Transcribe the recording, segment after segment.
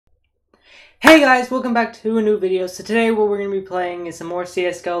Hey guys, welcome back to a new video. So today what we're going to be playing is some more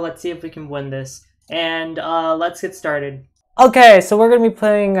CSGO. Let's see if we can win this. And let's get started. Okay, so we're going to be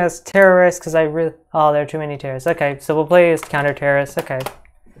playing as terrorists because oh, there are too many terrorists. Okay, so we'll play as counter-terrorists. Okay.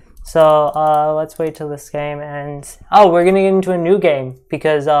 So let's wait till this game ends. Oh, we're going to get into a new game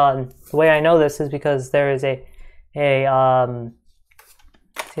because the way I know this is because there is see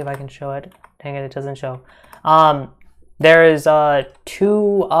if I can show it. Dang it, it doesn't show. There is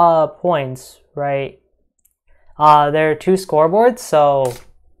 2 points, right? There are 2 scoreboards, so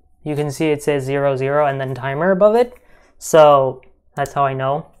you can see it says 0-0 and then timer above it. So that's how I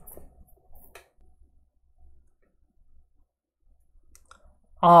know.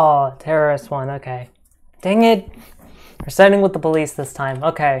 Oh, terrorist one, okay. Dang it. We're siding with the police this time.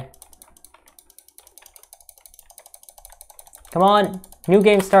 Okay. Come on. New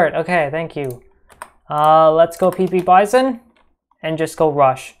game start. Okay, thank you. Let's go PP Bison and just go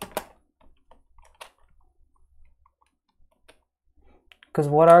rush. Because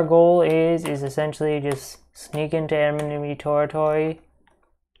what our goal is essentially just sneak into enemy territory.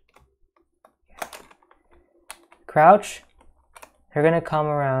 Crouch. They're gonna come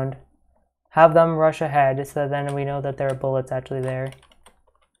around. Have them rush ahead so then we know that there are bullets actually there.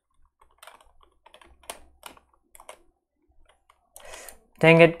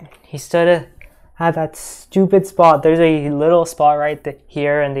 Dang it, he stood at that stupid spot. There's a little spot right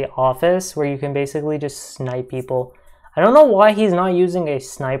here in the office where you can basically just snipe people. I don't know why he's not using a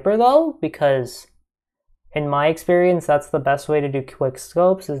sniper though, because in my experience, that's the best way to do quick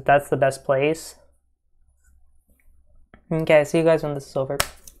scopes. That's the best place. Okay, see you guys when this is over.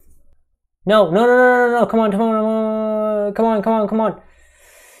 No, come on.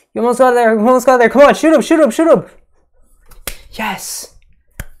 You almost got there, come on, shoot him. Yes.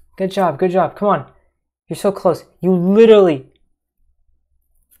 Good job, come on. You're so close. You literally...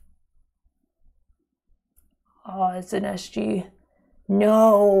 Oh, it's an SG.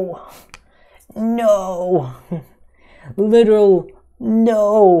 No. Literal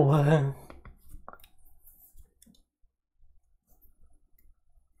no.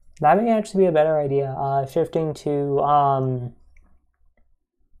 That may actually be a better idea. Shifting to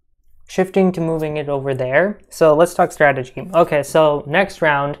moving it over there. So let's talk strategy. Okay, so next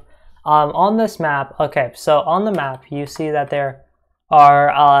round, on this map. Okay, so on the map you see that there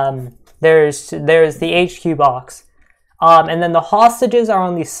are there's the HQ box, and then the hostages are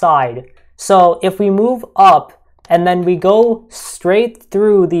on the side. So if we move up and then we go straight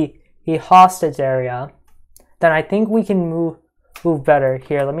through the hostage area, then I think we can move better.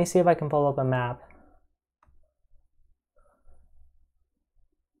 Here, let me see if I can pull up a map.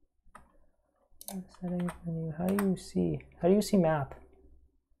 Settings menu. How do you see map?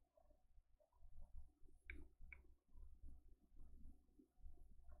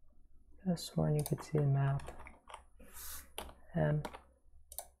 I could have sworn you could see the map.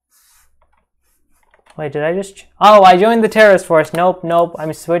 Wait, did I just... Oh, I joined the terrorist force. Nope.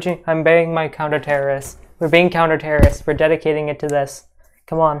 I'm switching. I'm being my counter-terrorist. We're being counter-terrorists. We're dedicating it to this.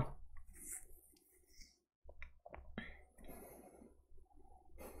 Come on.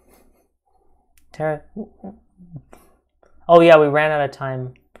 Oh yeah, we ran out of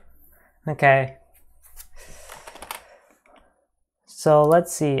time. Okay. So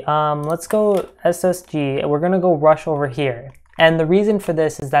let's see. Let's go SSG. We're gonna go rush over here. And the reason for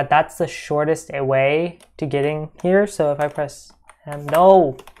this is that that's the shortest way to getting here. So if I press M,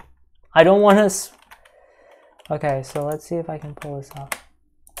 no, I don't want to. Okay, so let's see if I can pull this off.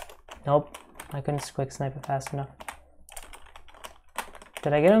 Nope, I couldn't quick snipe it fast enough.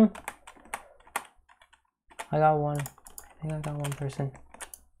 Did I get him? I got one. I think I got one person.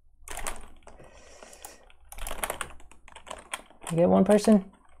 You get one person?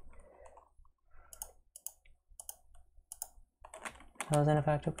 That was an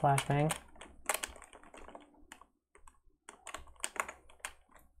effective flashbang.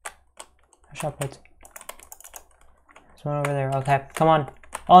 Shot puts. There's one over there. Okay, come on.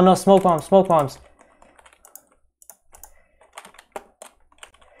 Oh no, smoke bombs.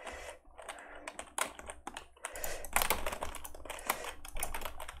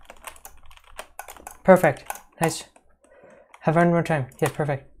 Perfect. Nice. Have one more time. Yes,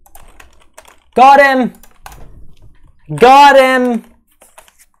 perfect. Got him!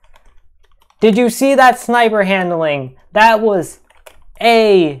 Did you see that sniper handling? That was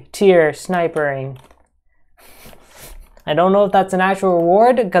A tier snipering. I don't know if that's an actual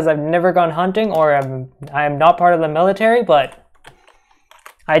reward because I've never gone hunting or I'm not part of the military, but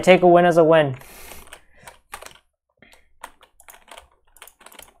I take a win as a win.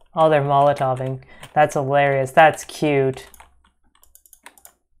 Oh, they're Molotoving. That's hilarious. That's cute.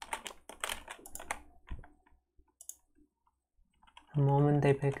 the moment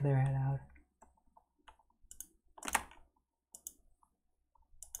they pick their head out.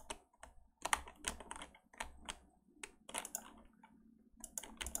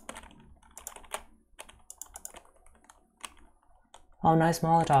 Oh, nice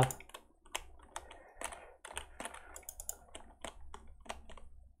Molotov.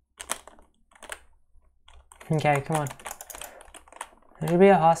 Okay, come on. There should be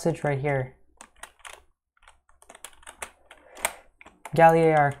a hostage right here.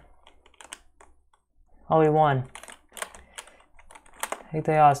 Galley AR. Oh, we won. Take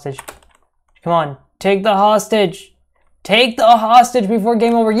the hostage. Come on, take the hostage! Take the hostage before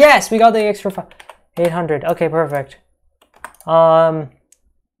game over! Yes, we got the extra 800. Okay, perfect. I'm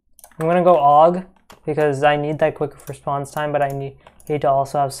gonna go AUG because I need that quick response time, but I need to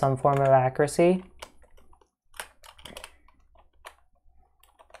also have some form of accuracy.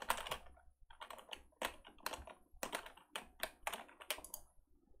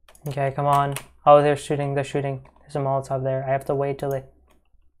 Okay, come on. Oh, they're shooting, There's a Molotov there. I have to wait till they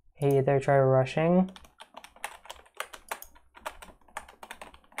either try rushing.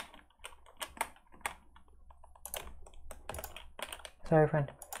 Sorry,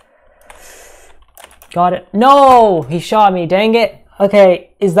 friend. Got it. No! He shot me, dang it.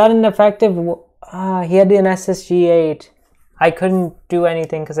 Okay, is that an effective... he had an SSG-8. I couldn't do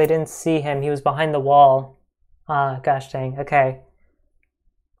anything because I didn't see him. He was behind the wall. Gosh dang. Okay.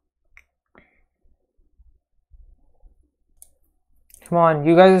 Come on,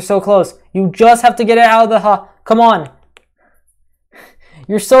 you guys are so close. You just have to get it out of the come on.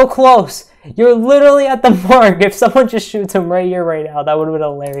 You're so close. You're literally at the mark. If someone just shoots him right here, right now, that would have been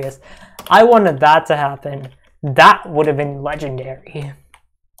hilarious. I wanted that to happen. That would have been legendary.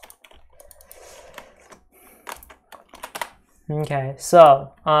 Okay,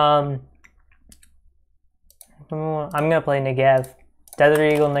 so, I'm gonna play Negev.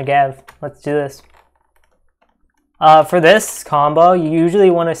 Desert Eagle Negev. Let's do this. For this combo, you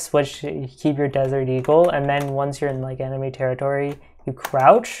usually want to switch, keep your Desert Eagle, and then once you're in like enemy territory, you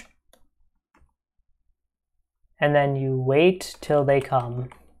crouch. And then you wait till they come.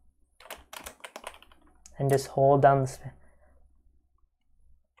 And just hold down the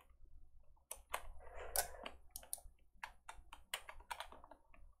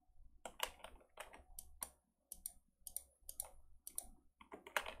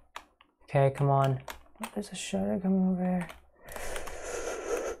Okay, come on. There's a shutter coming over here.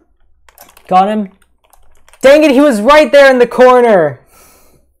 Got him. Dang it, he was right there in the corner.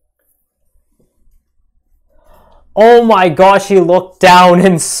 Oh my gosh, he looked down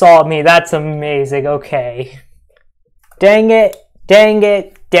and saw me. That's amazing. Okay. Dang it. Dang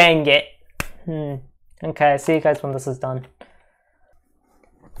it. Dang it. Okay, see you guys when this is done.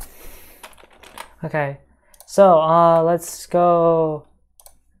 Okay. So, let's go.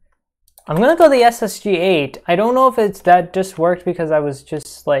 I'm gonna go the SSG-8. I don't know if that just worked because I was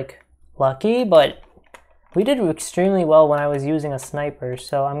just like lucky, but we did extremely well when I was using a sniper,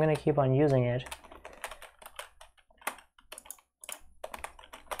 so I'm gonna keep on using it.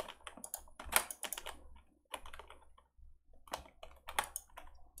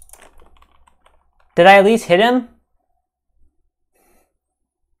 Did I at least hit him?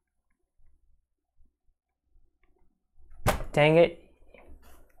 Dang it.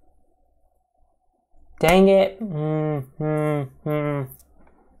 Dang it.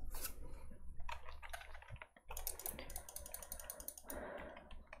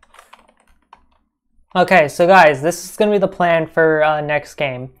 Okay, so guys, this is gonna be the plan for next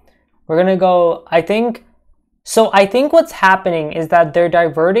game. We're gonna go, I think what's happening is that they're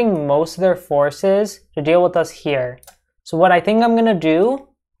diverting most of their forces to deal with us here. So what I think I'm gonna do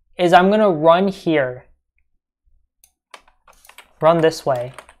is I'm gonna run here. Run this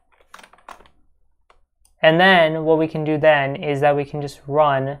way. And then what we can do then is that we can just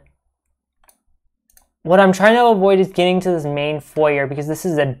run. What I'm trying to avoid is getting to this main foyer because this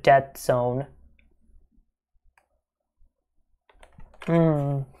is a death zone.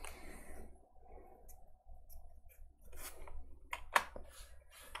 Trying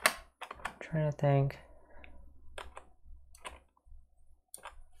to think.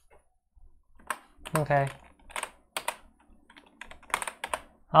 Okay.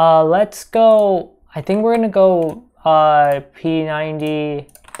 Let's go. I think we're gonna go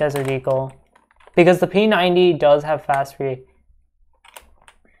P90 Desert Eagle because the P90 does have fast free.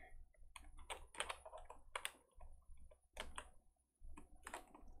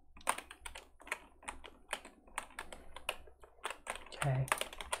 Okay.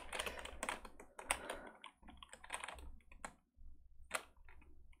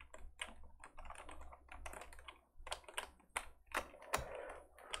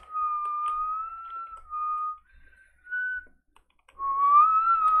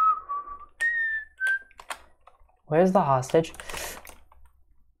 Where's the hostage?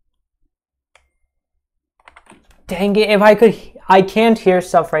 Dang it, if I could... I can't hear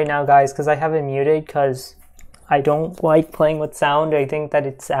stuff right now, guys, because I have it muted, because I don't like playing with sound. I think that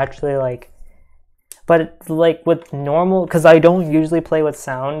it's actually, like... But, like, with normal... Because I don't usually play with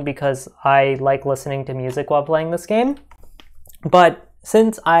sound, because I like listening to music while playing this game. But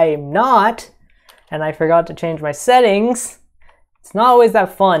since I'm not, and I forgot to change my settings, it's not always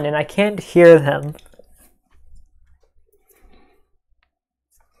that fun, and I can't hear them.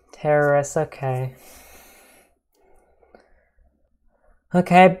 Terrorists, okay.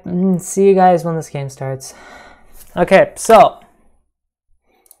 Okay, see you guys when this game starts. Okay, so.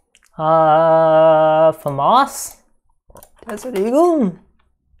 FAMAS? Desert Eagle?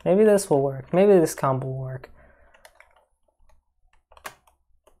 Maybe this will work. Maybe this combo will work.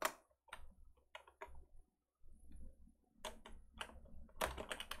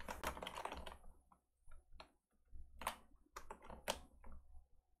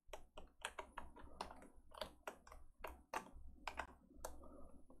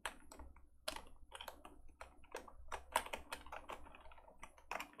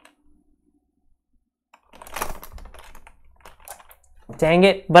 Dang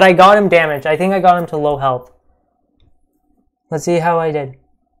it, but I got him damaged. I think I got him to low health. Let's see how I did.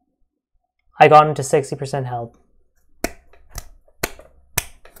 I got him to 60% health.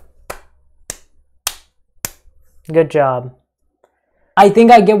 Good job. I think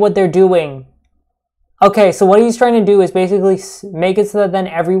I get what they're doing. Okay, so what he's trying to do is basically make it so that then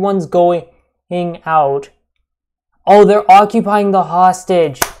everyone's going out. Oh, they're occupying the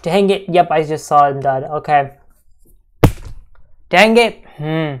hostage. Dang it. Yep, I just saw him dead. Okay. Dang it.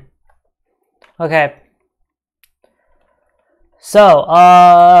 Okay. So,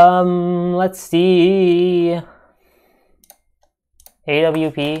 let's see.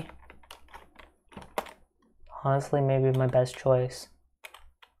 AWP. Honestly, maybe my best choice.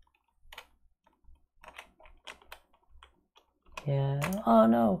 Yeah. Oh,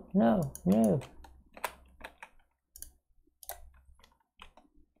 no, no, no.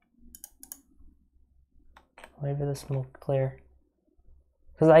 Wait for the smoke to clear.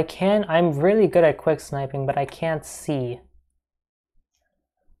 Because I'm really good at quick sniping, but I can't see.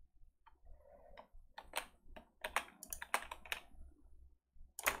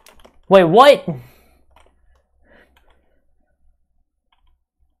 Wait, what?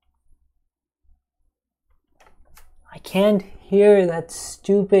 I can't hear that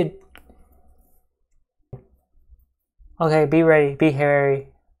stupid... Okay, be ready, be hairy.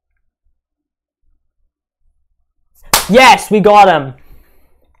 Yes, we got him!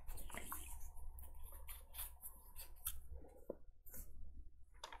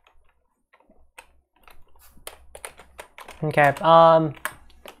 Okay,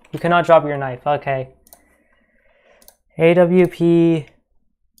 you cannot drop your knife. Okay. AWP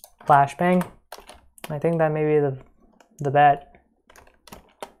flashbang. I think that may be the bet.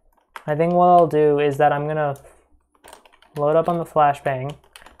 I think what I'll do is that I'm gonna load up on the flashbang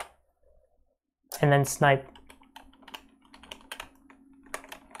and then snipe.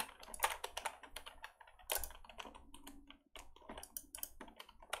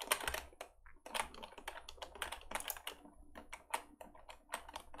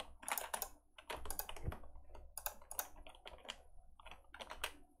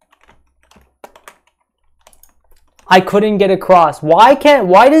 I couldn't get across. Why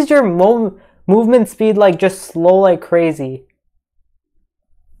does your movement speed like just slow like crazy?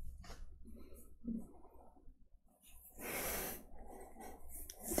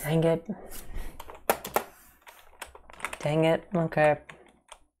 Dang it. Dang it. Okay.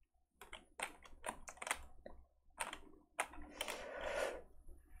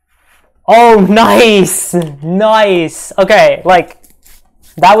 Oh, nice. Nice. Okay, like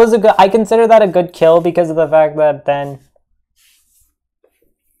that was a good, I consider that a good kill because of the fact that then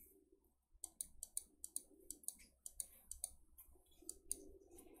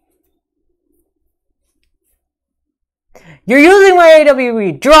you're using my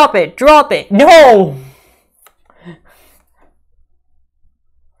AWE. Drop it. Drop it. No.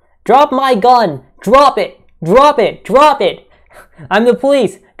 Drop my gun. Drop it. Drop it. Drop it. I'm the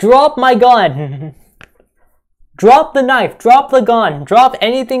police. Drop my gun. Drop the knife, drop the gun, drop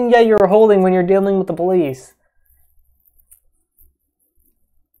anything that you're holding when you're dealing with the police.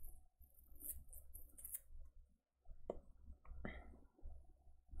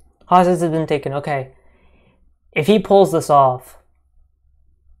 Hostage has been taken, okay. If he pulls this off,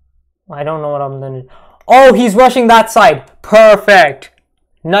 I don't know what I'm gonna do. Oh, he's rushing that side. Perfect.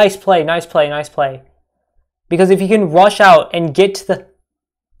 Nice play, nice play, nice play. Because if he can rush out and get to the...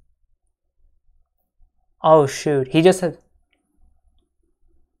 Oh shoot, he just had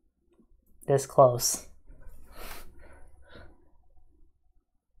this close.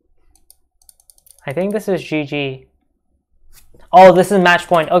 I think this is GG. Oh, this is match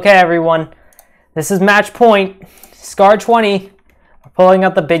point. Okay, everyone. This is match point. Scar 20. We're pulling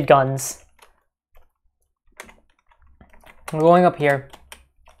out the big guns. I'm going up here.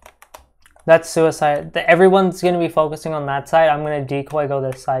 That's suicide. Everyone's going to be focusing on that side. I'm going to decoy go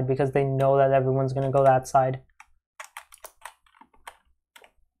this side because they know that everyone's going to go that side.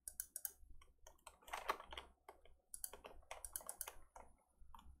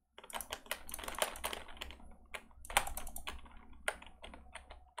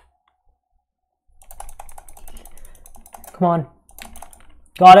 Come on.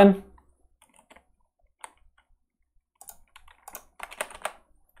 Got him.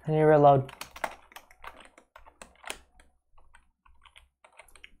 I need to reload.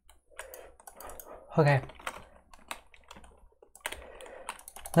 Okay.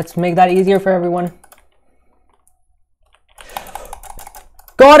 Let's make that easier for everyone.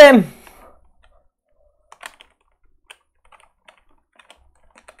 Got him!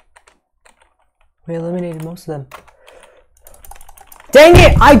 We eliminated most of them. Dang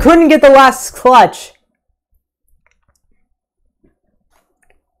it! I couldn't get the last clutch!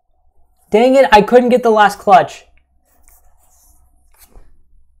 Dang it, I couldn't get the last clutch.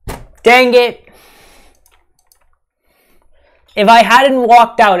 Dang it. If I hadn't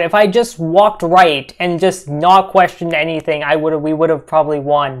walked out, if I just walked right and just not questioned anything, we would have probably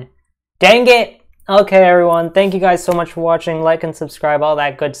won. Dang it. Okay, everyone. Thank you guys so much for watching. Like and subscribe, all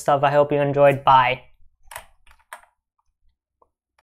that good stuff. I hope you enjoyed. Bye.